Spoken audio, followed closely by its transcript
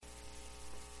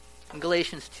In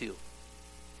Galatians 2,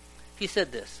 he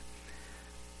said this,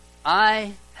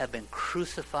 I have been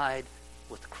crucified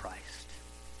with Christ.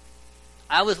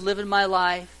 I was living my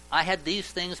life. I had these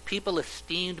things. People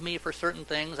esteemed me for certain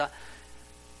things.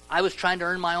 I was trying to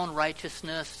earn my own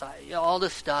righteousness, all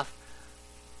this stuff.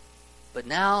 But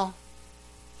now,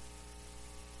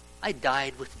 I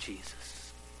died with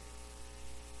Jesus.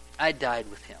 I died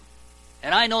with him.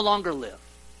 And I no longer live.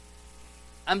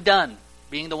 I'm done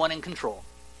being the one in control.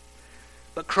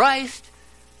 But Christ,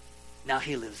 now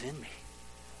he lives in me.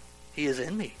 He is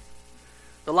in me.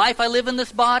 The life I live in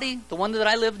this body, the one that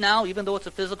I live now, even though it's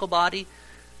a physical body,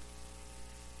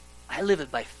 I live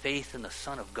it by faith in the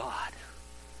Son of God.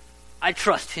 I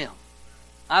trust him.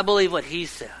 I believe what he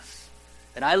says.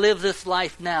 And I live this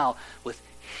life now with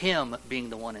him being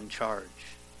the one in charge.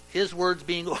 His words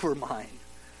being over mine.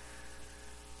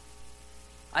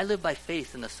 I live by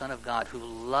faith in the Son of God who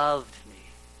loved me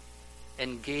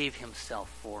and gave himself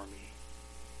for me.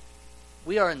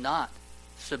 We are not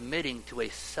submitting to a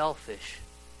selfish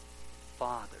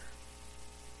Father.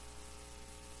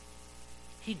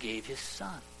 He gave his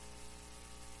Son.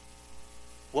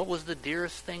 What was the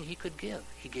dearest thing he could give?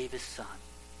 He gave his Son.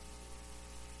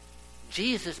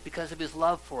 Jesus, because of his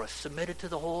love for us, submitted to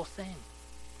the whole thing.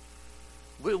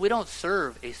 We don't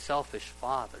serve a selfish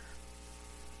Father.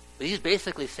 But he's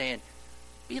basically saying,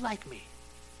 be like me.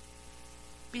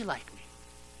 Be like me.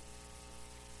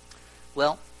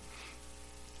 Well,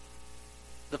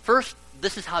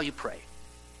 this is how you pray.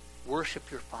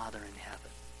 Worship your Father in heaven.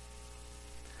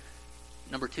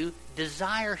 Number 2,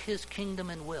 desire his kingdom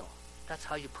and will. That's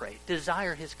how you pray.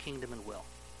 Desire his kingdom and will.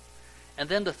 And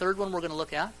then the third one we're going to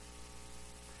look at,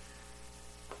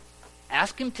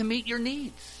 ask him to meet your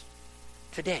needs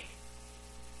today.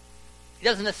 He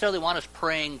doesn't necessarily want us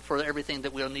praying for everything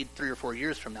that we'll need 3 or 4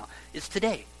 years from now. It's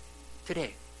today.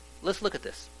 Today. Let's look at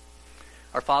this.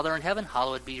 Our Father in heaven,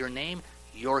 hallowed be your name.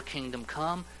 Your kingdom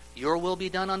come. Your will be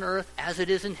done on earth as it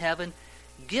is in heaven.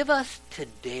 Give us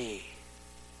today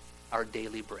our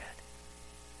daily bread.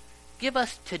 Give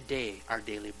us today our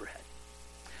daily bread.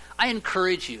 I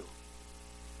encourage you.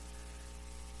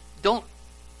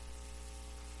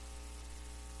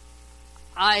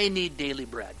 I need daily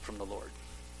bread from the Lord.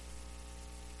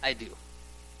 I do.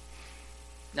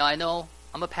 Now I know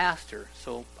I'm a pastor,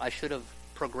 so I should have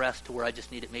progressed to where I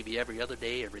just need it maybe every other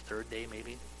day, every third day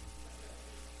maybe.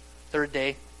 Third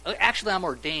day. Actually, I'm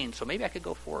ordained, so maybe I could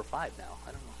go 4 or 5 now.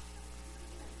 I don't know.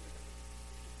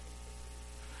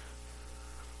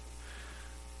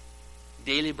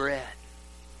 Daily bread.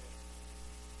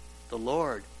 The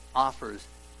Lord offers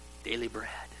daily bread.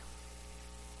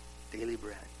 Daily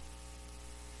bread.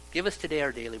 Give us today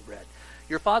our daily bread.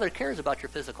 Your Father cares about your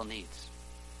physical needs.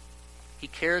 He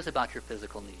cares about your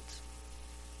physical needs.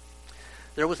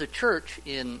 There was a church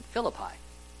in Philippi.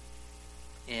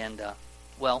 And,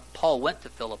 Paul went to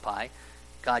Philippi.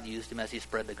 God used him as he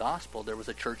spread the gospel. There was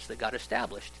a church that got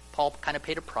established. Paul kind of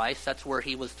paid a price. That's where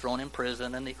he was thrown in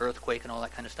prison and the earthquake and all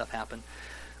that kind of stuff happened.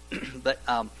 But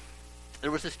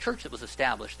there was this church that was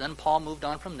established. Then Paul moved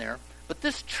on from there. But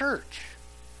this church,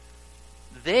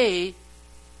 they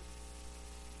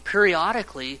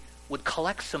periodically would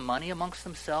collect some money amongst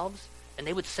themselves, and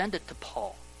they would send it to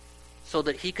Paul so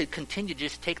that he could continue to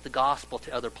just take the gospel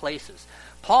to other places.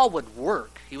 Paul would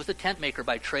work. He was a tent maker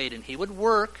by trade, and he would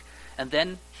work, and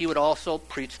then he would also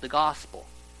preach the gospel.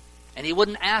 And he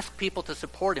wouldn't ask people to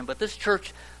support him, but this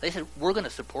church, they said, we're going to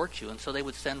support you, and so they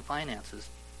would send finances.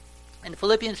 In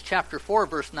Philippians chapter 4,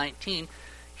 verse 19,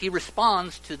 he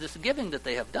responds to this giving that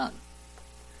they have done.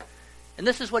 And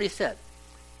this is what he said,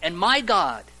 and my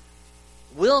God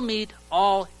will meet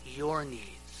all your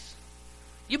needs.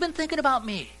 You've been thinking about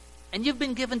me, and you've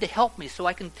been given to help me so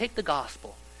I can take the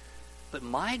gospel. But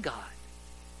my God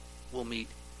will meet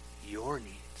your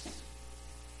needs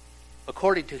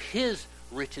according to his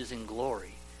riches in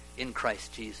glory in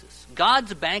Christ Jesus.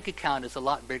 God's bank account is a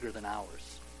lot bigger than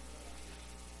ours.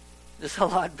 It's a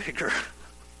lot bigger.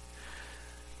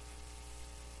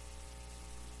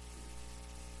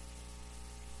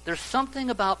 There's something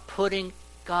about putting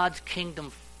God's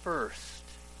kingdom first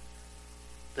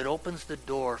that opens the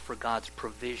door for God's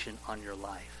provision on your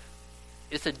life.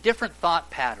 It's a different thought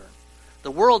pattern.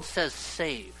 The world says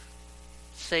save.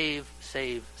 Save,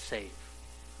 save, save.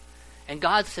 And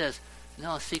God says,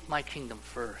 no, seek my kingdom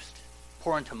first.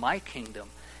 Pour into my kingdom,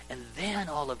 and then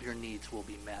all of your needs will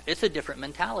be met. It's a different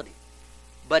mentality.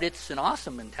 But it's an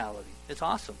awesome mentality. It's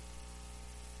awesome.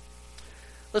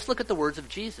 Let's look at the words of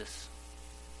Jesus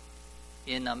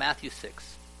in Matthew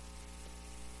 6,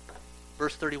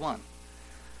 verse 31.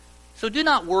 So do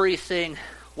not worry, saying,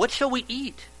 what shall we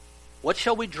eat? What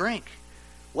shall we drink?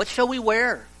 What shall we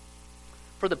wear?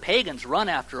 For the pagans run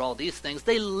after all these things.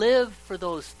 They live for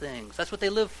those things. That's what they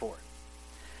live for.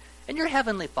 And your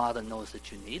heavenly Father knows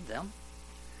that you need them.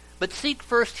 But seek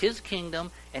first his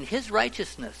kingdom and his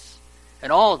righteousness,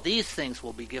 and all these things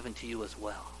will be given to you as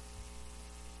well.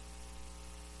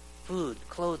 Food,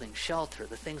 clothing, shelter,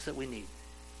 the things that we need.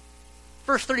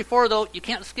 Verse 34, though, you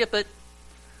can't skip it.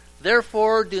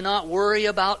 Therefore, do not worry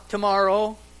about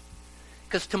tomorrow,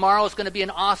 because tomorrow is going to be an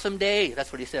awesome day.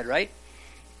 That's what he said, right?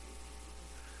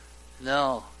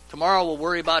 No. Tomorrow will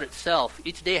worry about itself.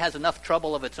 Each day has enough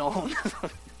trouble of its own.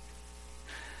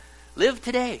 Live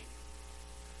today.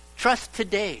 Trust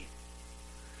today.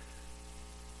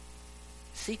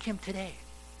 Seek him today.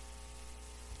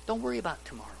 Don't worry about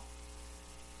tomorrow.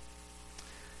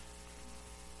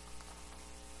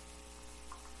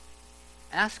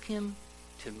 Ask him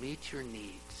to meet your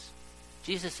needs.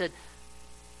 Jesus said,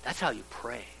 that's how you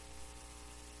pray.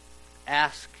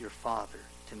 Ask your Father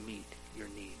to meet your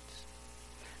needs.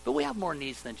 But we have more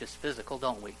needs than just physical,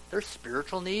 don't we? There's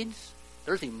spiritual needs.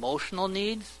 There's emotional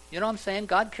needs. You know what I'm saying?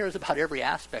 God cares about every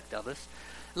aspect of us.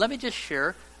 Let me just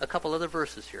share a couple other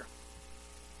verses here.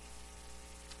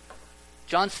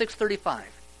 John 6:35.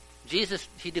 Jesus,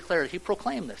 he declared, he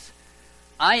proclaimed this.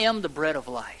 I am the bread of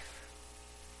life.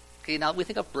 Okay, now we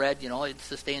think of bread, it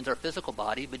sustains our physical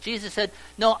body. But Jesus said,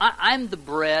 no, I'm the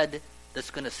bread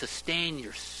that's going to sustain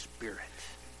your spirit.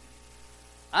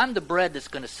 I'm the bread that's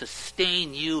going to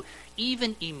sustain you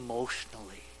even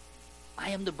emotionally. I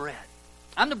am the bread.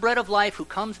 I'm the bread of life.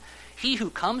 He who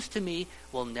comes to me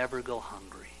will never go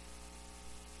hungry.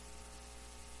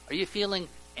 Are you feeling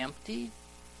empty?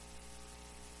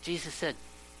 Jesus said,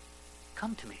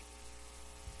 come to me.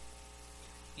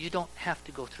 You don't have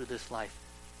to go through this life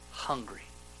hungry,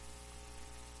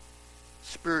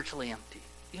 spiritually empty.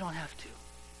 You don't have to.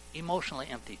 Emotionally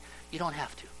empty. You don't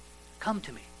have to. Come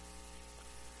to me.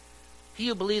 He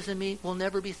who believes in me will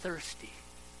never be thirsty.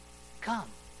 Come.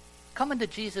 Coming to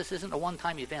Jesus isn't a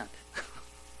one-time event.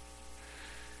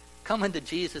 Coming to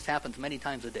Jesus happens many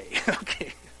times a day.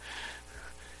 Okay.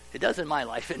 It does in my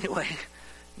life anyway.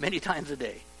 Many times a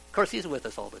day. Of course, he's with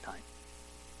us all the time.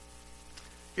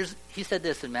 He said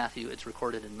this in Matthew. It's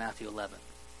recorded in Matthew 11.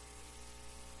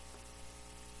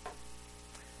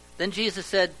 Then Jesus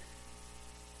said,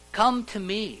 come to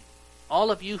me,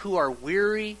 all of you who are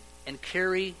weary and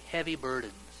carry heavy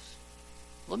burdens.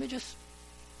 Let me just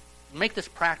make this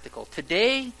practical.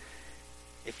 Today,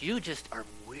 if you just are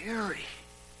weary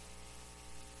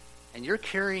and you're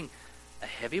carrying a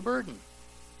heavy burden,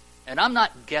 and I'm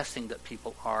not guessing that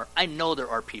people are. I know there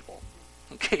are people.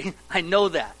 Okay? I know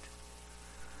that.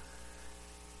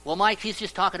 Well, Mike, he's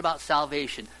just talking about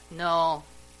salvation. No.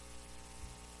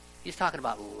 He's talking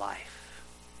about life.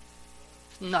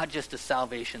 It's not just a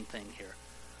salvation thing here.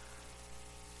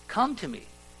 Come to me,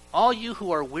 all you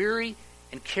who are weary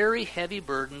and carry heavy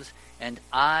burdens, and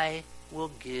I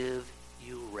will give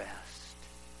you rest.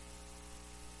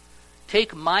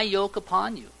 Take my yoke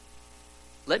upon you.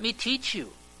 Let me teach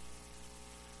you.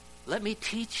 Let me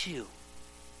teach you.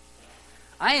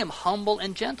 I am humble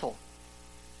and gentle,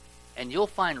 and you'll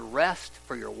find rest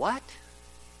for your what?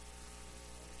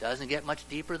 Doesn't get much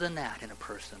deeper than that in a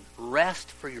person.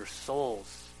 Rest for your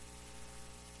souls.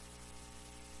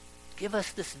 Give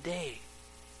us this day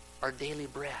our daily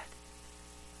bread.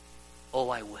 Oh,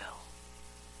 I will.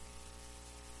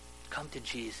 Come to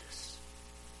Jesus.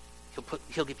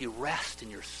 He'll give you rest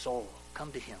in your soul.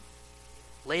 Come to him.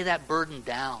 Lay that burden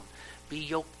down. Be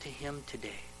yoked to him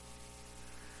today.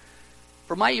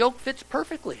 For my yoke fits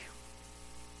perfectly,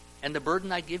 and the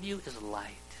burden I give you is light.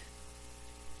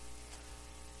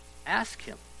 Ask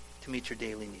him to meet your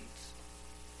daily needs.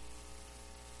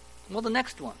 Well, the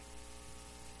next one.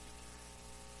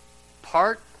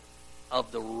 Part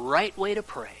of the right way to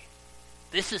pray,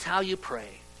 this is how you pray,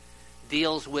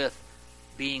 deals with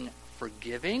being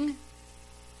forgiving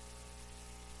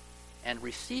and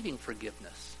receiving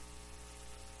forgiveness.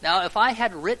 Now, if I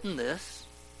had written this,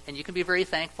 and you can be very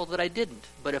thankful that I didn't,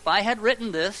 but if I had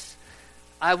written this,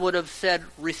 I would have said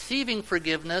receiving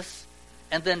forgiveness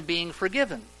and then being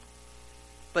forgiven.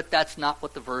 But that's not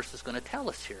what the verse is going to tell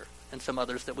us here, and some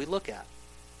others that we look at.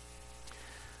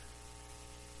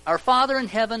 Our Father in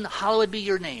heaven, hallowed be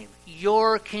your name.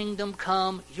 Your kingdom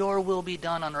come, your will be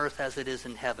done on earth as it is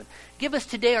in heaven. Give us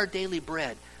today our daily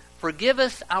bread. Forgive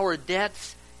us our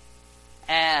debts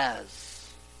as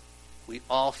we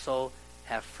also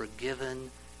have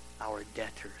forgiven our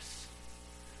debtors.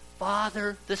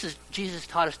 Father, this is Jesus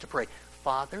taught us to pray.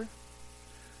 Father,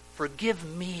 forgive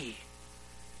me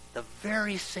the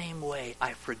very same way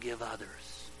I forgive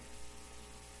others.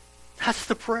 That's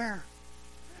the prayer.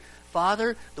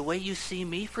 Father, the way you see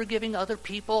me forgiving other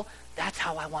people, that's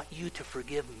how I want you to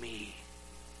forgive me.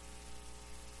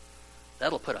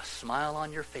 That'll put a smile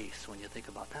on your face when you think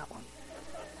about that one.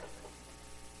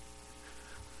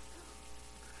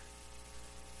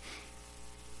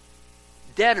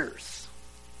 Debtors.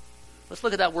 Let's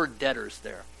look at that word debtors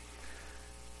there.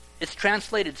 It's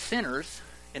translated sinners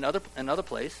in another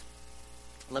place.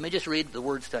 Let me just read the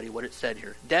word study, what it said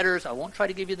here. Debtors, I won't try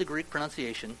to give you the Greek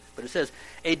pronunciation, but it says,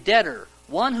 a debtor,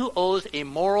 one who owes a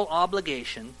moral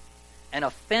obligation, an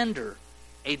offender,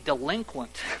 a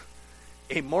delinquent,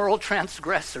 a moral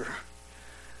transgressor.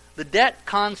 The debt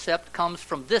concept comes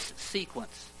from this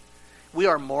sequence. We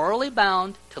are morally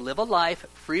bound to live a life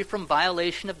free from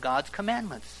violation of God's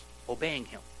commandments, obeying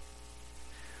Him.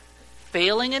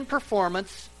 Failing in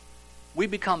performance, we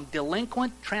become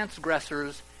delinquent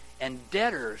transgressors and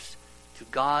debtors to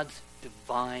God's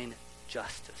divine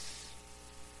justice.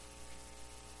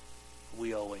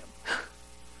 We owe Him.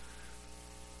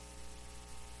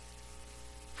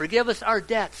 Forgive us our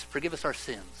debts, forgive us our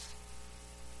sins,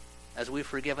 as we've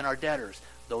forgiven our debtors,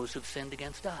 those who've sinned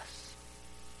against us.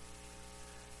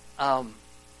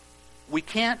 We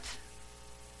can't...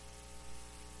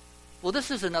 Well,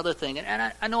 this is another thing,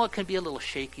 and I know it can be a little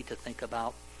shaky to think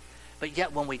about, but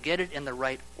yet when we get it in the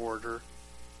right order,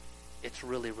 it's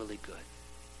really, really good.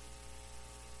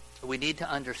 We need to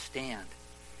understand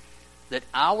that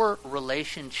our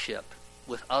relationship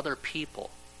with other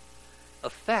people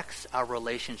affects our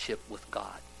relationship with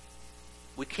God.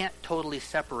 We can't totally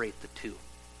separate the two.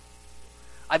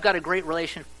 I've got a great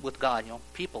relationship with God. You know,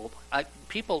 people,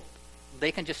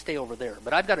 they can just stay over there.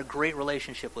 But I've got a great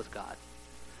relationship with God.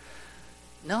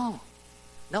 No.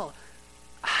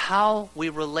 How we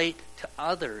relate to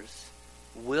others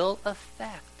will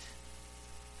affect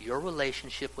your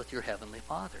relationship with your Heavenly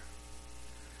Father.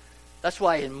 That's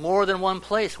why in more than one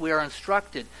place we are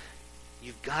instructed,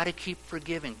 you've got to keep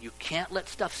forgiving. You can't let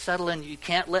stuff settle in you. You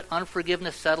can't let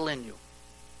unforgiveness settle in you.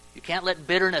 You can't let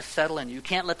bitterness settle in you. You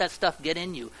can't let that stuff get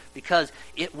in you, because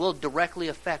it will directly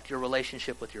affect your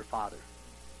relationship with your Father.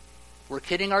 We're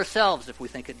kidding ourselves if we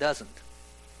think it doesn't.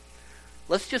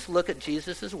 Let's just look at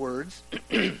Jesus' words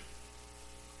in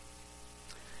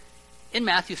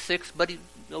Matthew 6, but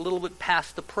a little bit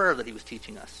past the prayer that he was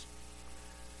teaching us.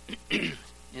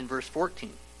 In verse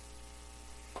 14.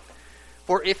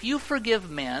 For if you forgive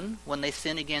men when they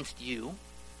sin against you,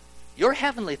 your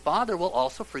heavenly Father will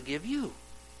also forgive you.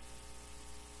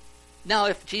 Now,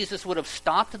 if Jesus would have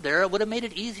stopped there, it would have made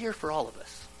it easier for all of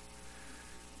us.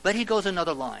 But he goes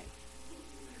another line.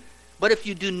 But if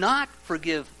you do not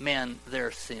forgive men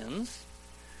their sins,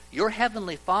 your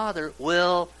heavenly Father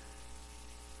will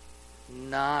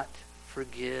not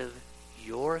forgive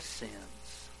your sins.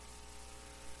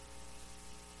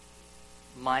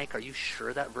 Mike, are you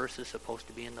sure that verse is supposed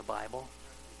to be in the Bible?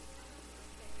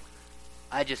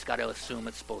 I just got to assume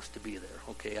it's supposed to be there.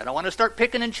 Okay, I don't want to start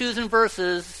picking and choosing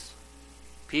verses.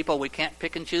 People, we can't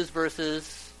pick and choose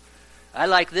verses. I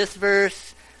like this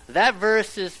verse. That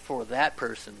verse is for that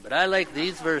person, but I like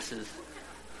these verses.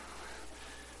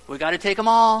 We got to take them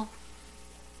all,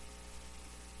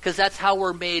 because that's how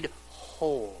we're made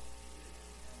whole.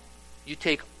 You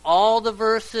take all the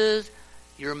verses,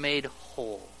 you're made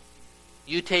whole.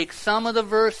 You take some of the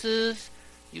verses,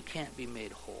 you can't be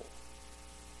made whole.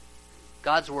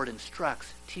 God's word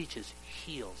instructs, teaches,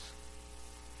 heals.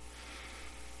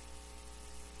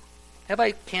 Have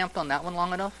I camped on that one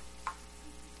long enough?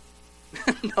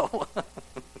 No.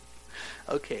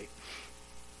 Okay.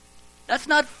 That's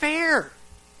not fair.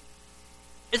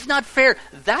 It's not fair.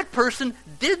 That person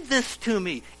did this to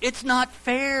me. It's not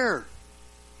fair.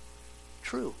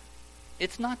 True.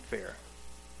 It's not fair.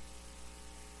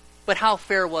 But how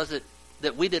fair was it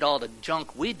that we did all the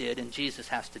junk we did and Jesus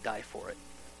has to die for it?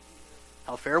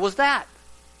 How fair was that?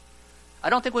 I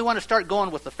don't think we want to start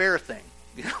going with the fair thing.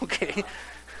 Okay?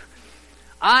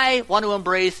 I want to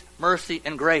embrace mercy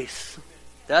and grace.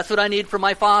 That's what I need from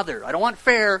my Father. I don't want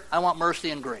fair. I want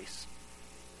mercy and grace.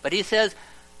 But he says,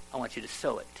 I want you to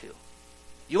sow it too.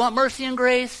 You want mercy and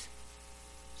grace?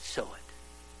 Sow it.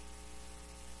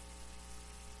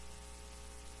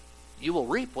 You will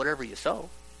reap whatever you sow.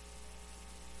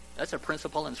 That's a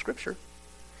principle in Scripture.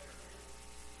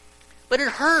 But it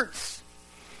hurts.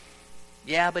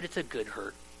 Yeah, but it's a good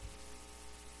hurt.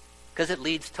 Because it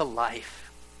leads to life.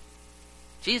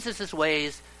 Jesus'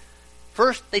 ways,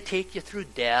 first they take you through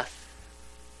death,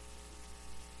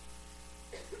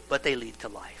 but they lead to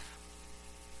life.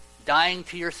 Dying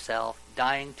to yourself,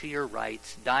 dying to your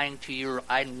rights, dying to your,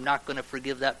 I'm not going to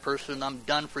forgive that person, I'm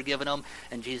done forgiving them.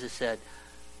 And Jesus said,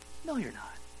 no, you're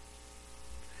not.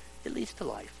 It leads to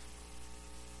life.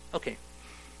 Okay.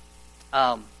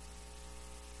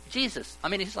 Jesus, I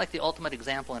mean, he's like the ultimate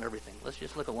example in everything. Let's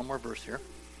just look at one more verse here.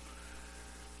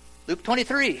 Luke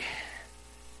 23.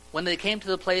 When they came to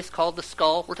the place called the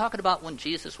Skull, we're talking about when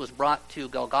Jesus was brought to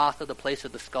Golgotha, the place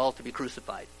of the skull, to be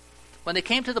crucified. When they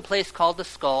came to the place called the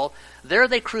Skull, there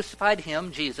they crucified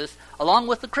him, Jesus, along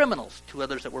with the criminals, 2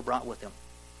 others that were brought with him.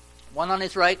 One on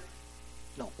his right,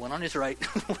 one on his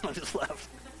left.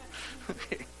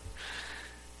 Okay.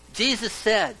 Jesus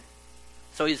said,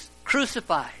 so he's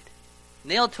crucified,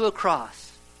 nailed to a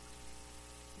cross,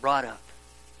 brought up.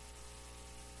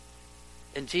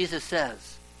 And Jesus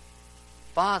says,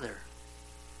 Father,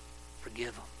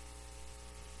 forgive them.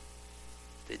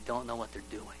 They don't know what they're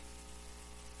doing.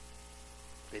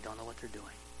 They don't know what they're doing.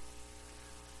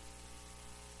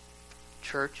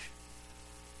 Church,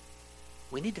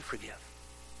 we need to forgive.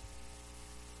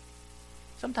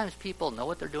 Sometimes people know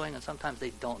what they're doing and sometimes they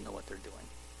don't know what they're doing.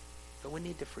 But we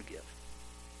need to forgive.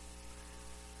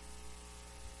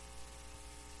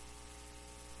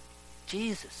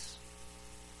 Jesus,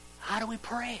 how do we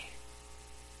pray?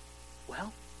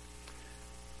 Well,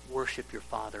 worship your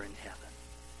Father in heaven.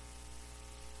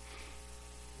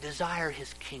 Desire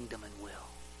his kingdom and will.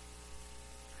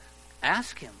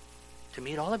 Ask him to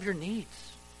meet all of your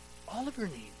needs. All of your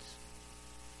needs.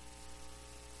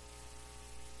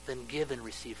 Then give and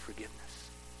receive forgiveness.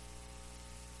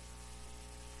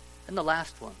 And the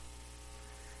last one.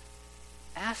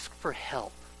 Ask for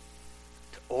help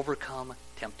to overcome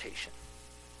temptation.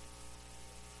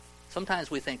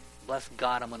 Sometimes we think, bless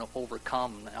God, I'm going to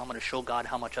overcome. I'm going to show God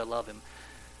how much I love him.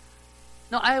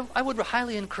 No, I would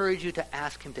highly encourage you to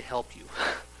ask him to help you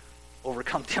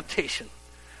overcome temptation.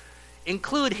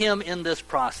 Include him in this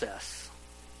process.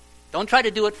 Don't try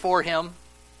to do it for him.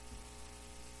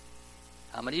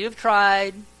 How many of you have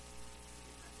tried?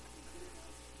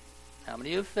 How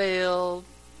many of you have failed?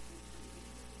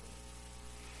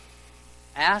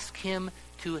 Ask him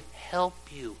to help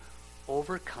you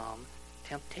overcome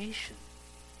temptation.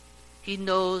 He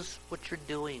knows what you're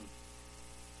doing.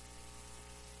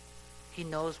 He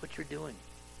knows what you're doing.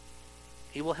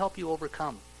 He will help you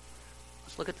overcome.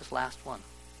 Let's look at this last one.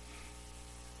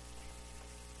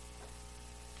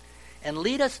 And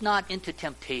lead us not into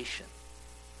temptation,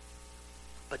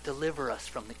 but deliver us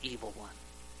from the evil one.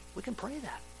 We can pray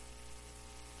that.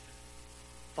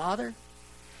 Father,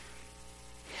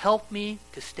 help me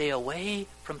to stay away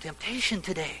from temptation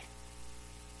today.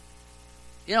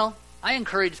 You know, I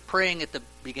encourage praying at the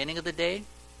beginning of the day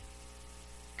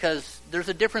because there's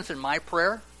a difference in my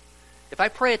prayer. If I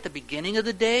pray at the beginning of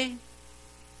the day,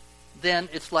 then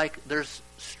it's like there's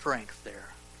strength there.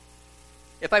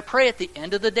 If I pray at the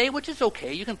end of the day, which is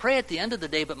okay, you can pray at the end of the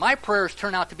day, but my prayers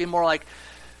turn out to be more like,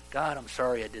 God, I'm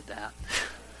sorry I did that.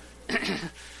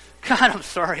 God, I'm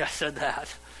sorry I said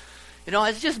that. You know,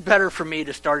 it's just better for me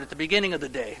to start at the beginning of the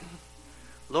day.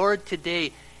 Lord,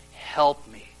 today, help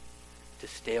me to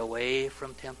stay away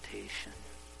from temptation.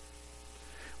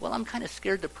 Well, I'm kind of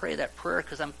scared to pray that prayer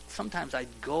because sometimes I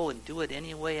go and do it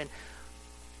anyway and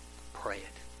pray it.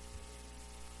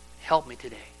 Help me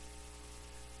today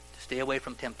to stay away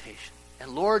from temptation.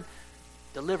 And Lord,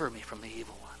 deliver me from the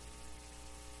evil one.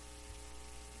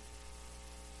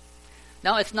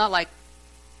 Now, it's not like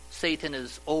Satan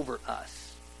is over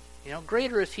us. You know,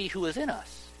 greater is he who is in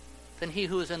us than he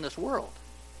who is in this world.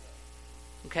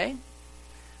 Okay?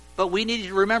 But we need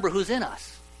to remember who's in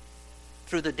us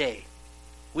through the day.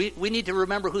 We need to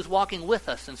remember who's walking with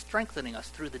us and strengthening us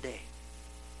through the day.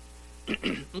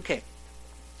 Okay.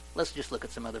 Let's just look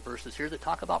at some other verses here that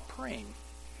talk about praying.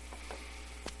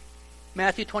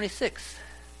 Matthew 26.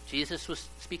 Jesus was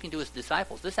speaking to his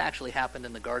disciples. This actually happened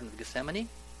in the Garden of Gethsemane.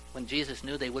 When Jesus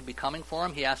knew they would be coming for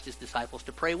him, he asked his disciples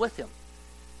to pray with him.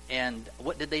 And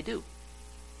what did they do?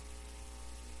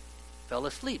 Fell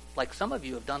asleep, like some of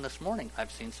you have done this morning.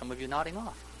 I've seen some of you nodding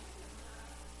off.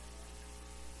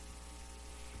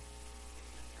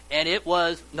 And it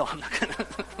was, no, I'm not going to.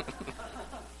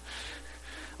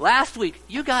 Last week,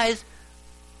 you guys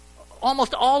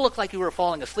almost all looked like you were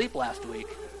falling asleep last week.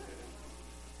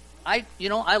 I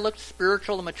looked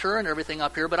spiritual and mature and everything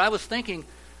up here, but I was thinking,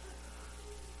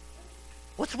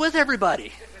 what's with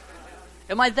everybody?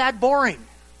 Am I that boring?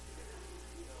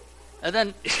 And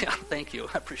then, yeah, thank you.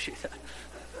 I appreciate that.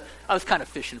 I was kind of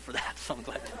fishing for that, so I'm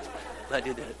glad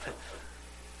you did it. But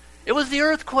it was the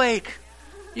earthquake.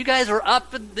 You guys were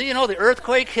up, the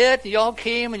earthquake hit, and you all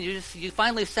came, and you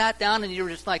finally sat down, and you were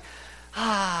just like,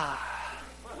 ah.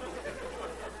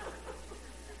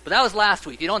 But that was last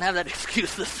week. You don't have that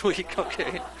excuse this week,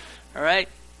 okay? All right?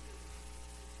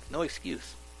 No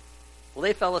excuse. Well,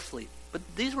 they fell asleep. But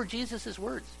these were Jesus'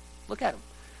 words. Look at them.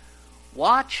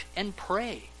 Watch and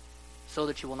pray so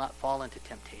that you will not fall into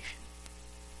temptation.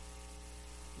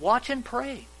 Watch and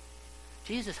pray.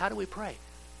 Jesus, how do we pray?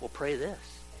 Well, pray this.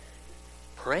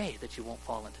 Pray that you won't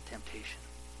fall into temptation.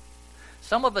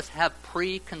 Some of us have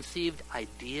preconceived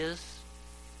ideas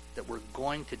that we're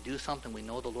going to do something we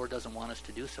know the Lord doesn't want us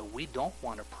to do, so we don't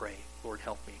want to pray, Lord,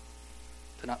 help me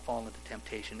to not fall into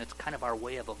temptation. It's kind of our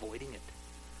way of avoiding it.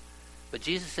 But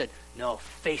Jesus said, no,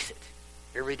 face it.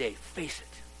 Every day, face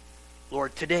it.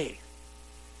 Lord, today,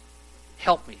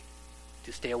 help me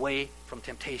to stay away from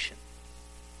temptation.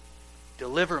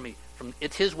 Deliver me from...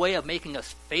 It's his way of making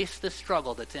us face the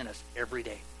struggle that's in us every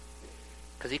day.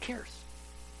 Because he cares.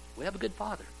 We have a good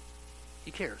Father.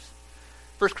 He cares.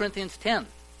 1 Corinthians 10.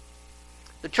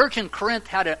 The church in Corinth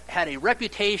had a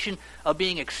reputation of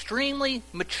being extremely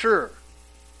mature.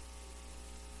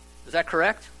 Is that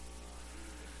correct?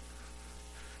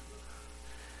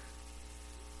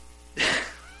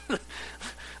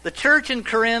 The church in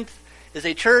Corinth is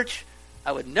a church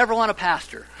I would never want to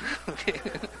pastor.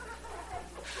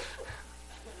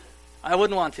 I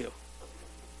wouldn't want to.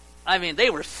 I mean, they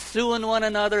were suing one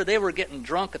another. They were getting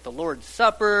drunk at the Lord's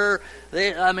Supper.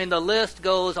 The list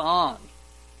goes on.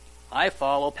 I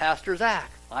follow Pastor Zach.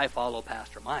 I follow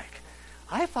Pastor Mike.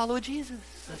 I follow Jesus.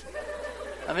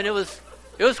 I mean, it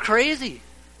was crazy.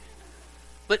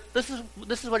 But this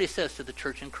is what he says to the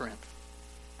church in Corinth.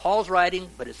 Paul's writing,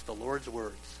 but it's the Lord's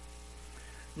words.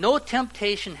 No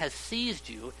temptation has seized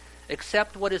you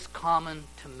except what is common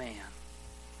to man.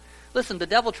 Listen, the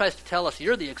devil tries to tell us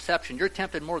you're the exception. You're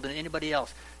tempted more than anybody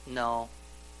else. No.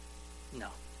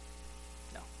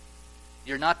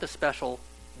 You're not the special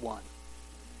one.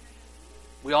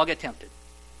 We all get tempted.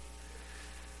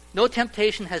 No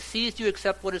temptation has seized you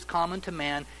except what is common to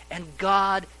man, and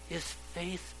God is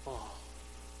faithful.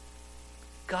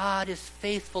 God is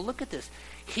faithful. Look at this.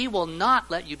 He will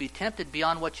not let you be tempted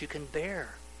beyond what you can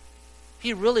bear.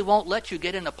 He really won't let you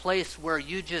get in a place where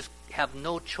you just have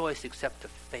no choice except to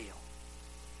fail.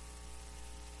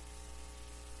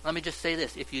 Let me just say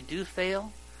this. If you do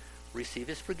fail, receive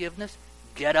his forgiveness,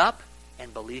 get up,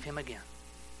 and believe him again.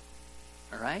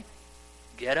 All right?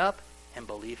 Get up and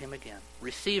believe him again.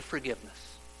 Receive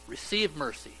forgiveness. Receive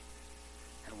mercy.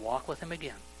 And walk with him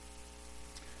again.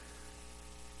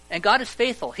 And God is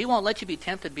faithful. He won't let you be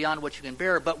tempted beyond what you can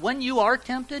bear. But when you are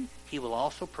tempted, he will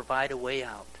also provide a way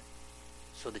out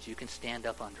so that you can stand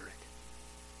up under it.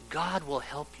 God will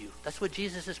help you. That's what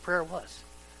Jesus' prayer was.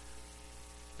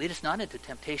 Lead us not into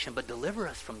temptation, but deliver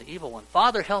us from the evil one.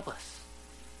 Father, help us.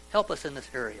 Help us in this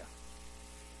area.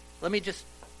 Let me just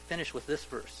finish with this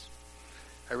verse.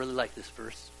 I really like this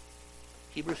verse.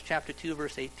 Hebrews chapter 2,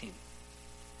 verse 18.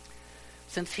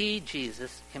 Since he,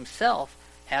 Jesus, himself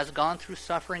has gone through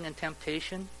suffering and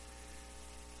temptation,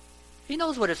 he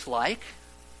knows what it's like.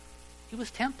 He was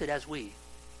tempted as we.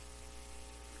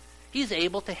 He's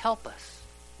able to help us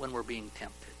when we're being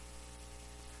tempted.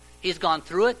 He's gone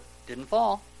through it, didn't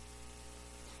fall,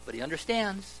 but he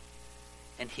understands,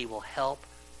 and he will help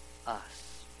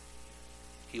us.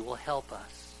 He will help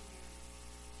us.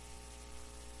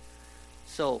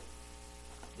 So,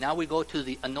 now we go to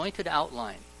the anointed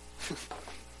outline.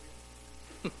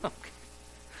 Okay.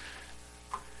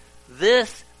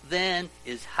 This, then,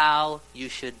 is how you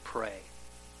should pray.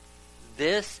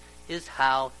 This is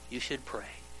how you should pray.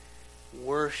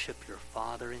 Worship your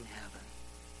Father in heaven.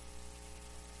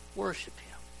 Worship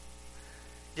him.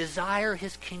 Desire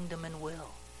his kingdom and will.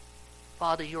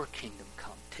 Father, your kingdom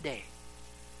come today.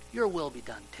 Your will be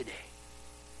done today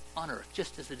on earth,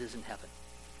 just as it is in heaven.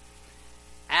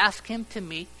 Ask him to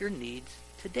meet your needs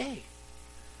today.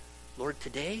 Lord,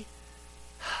 today,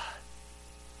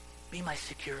 be my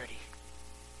security.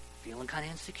 Feeling kind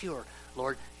of insecure.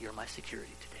 Lord, you're my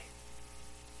security today.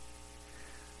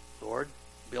 Lord,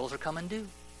 bills are coming due.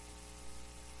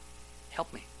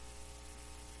 Help me.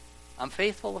 I'm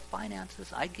faithful with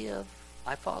finances. I give.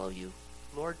 I follow you.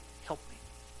 Lord, help me.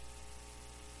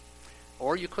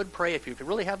 Or you could pray, if you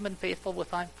really haven't been faithful with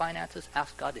finances,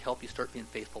 ask God to help you start being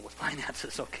faithful with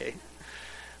finances, okay?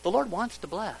 The Lord wants to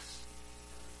bless,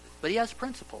 but he has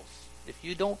principles. If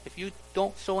you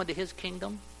don't sow into his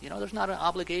kingdom, there's not an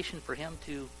obligation for him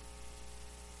to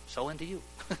sow into you.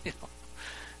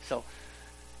 So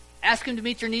ask him to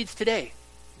meet your needs today.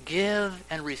 Give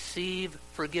and receive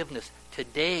forgiveness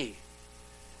today.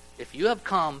 If you have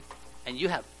come and you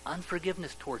have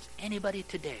unforgiveness towards anybody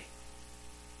today,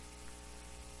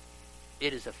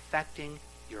 it is affecting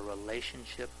your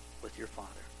relationship with your Father.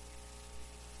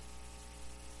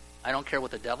 I don't care what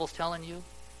the devil's telling you.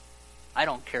 I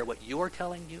don't care what you're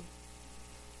telling you.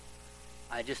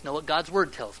 I just know what God's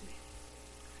Word tells me.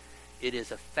 It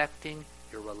is affecting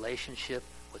your relationship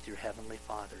with your Heavenly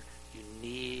Father. You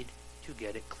need to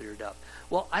get it cleared up.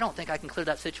 Well, I don't think I can clear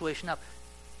that situation up.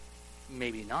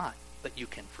 Maybe not, but you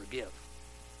can forgive.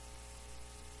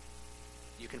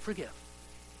 You can forgive.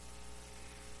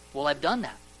 Well, I've done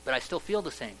that, but I still feel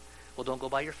the same. Well, don't go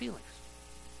by your feelings.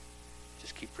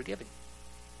 Just keep forgiving.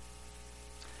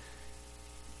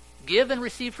 Give and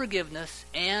receive forgiveness,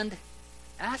 and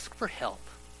ask for help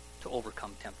to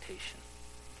overcome temptation.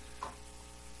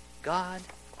 God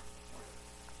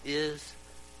is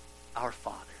our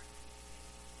Father.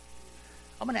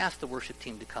 I'm going to ask the worship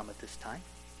team to come at this time.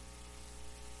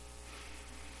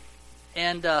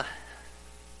 And I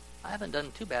haven't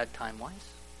done too bad time-wise.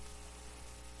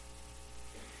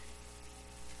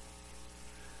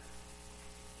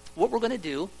 What we're going to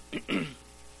do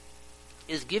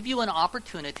is give you an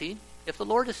opportunity, if the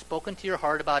Lord has spoken to your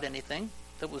heart about anything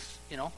that was,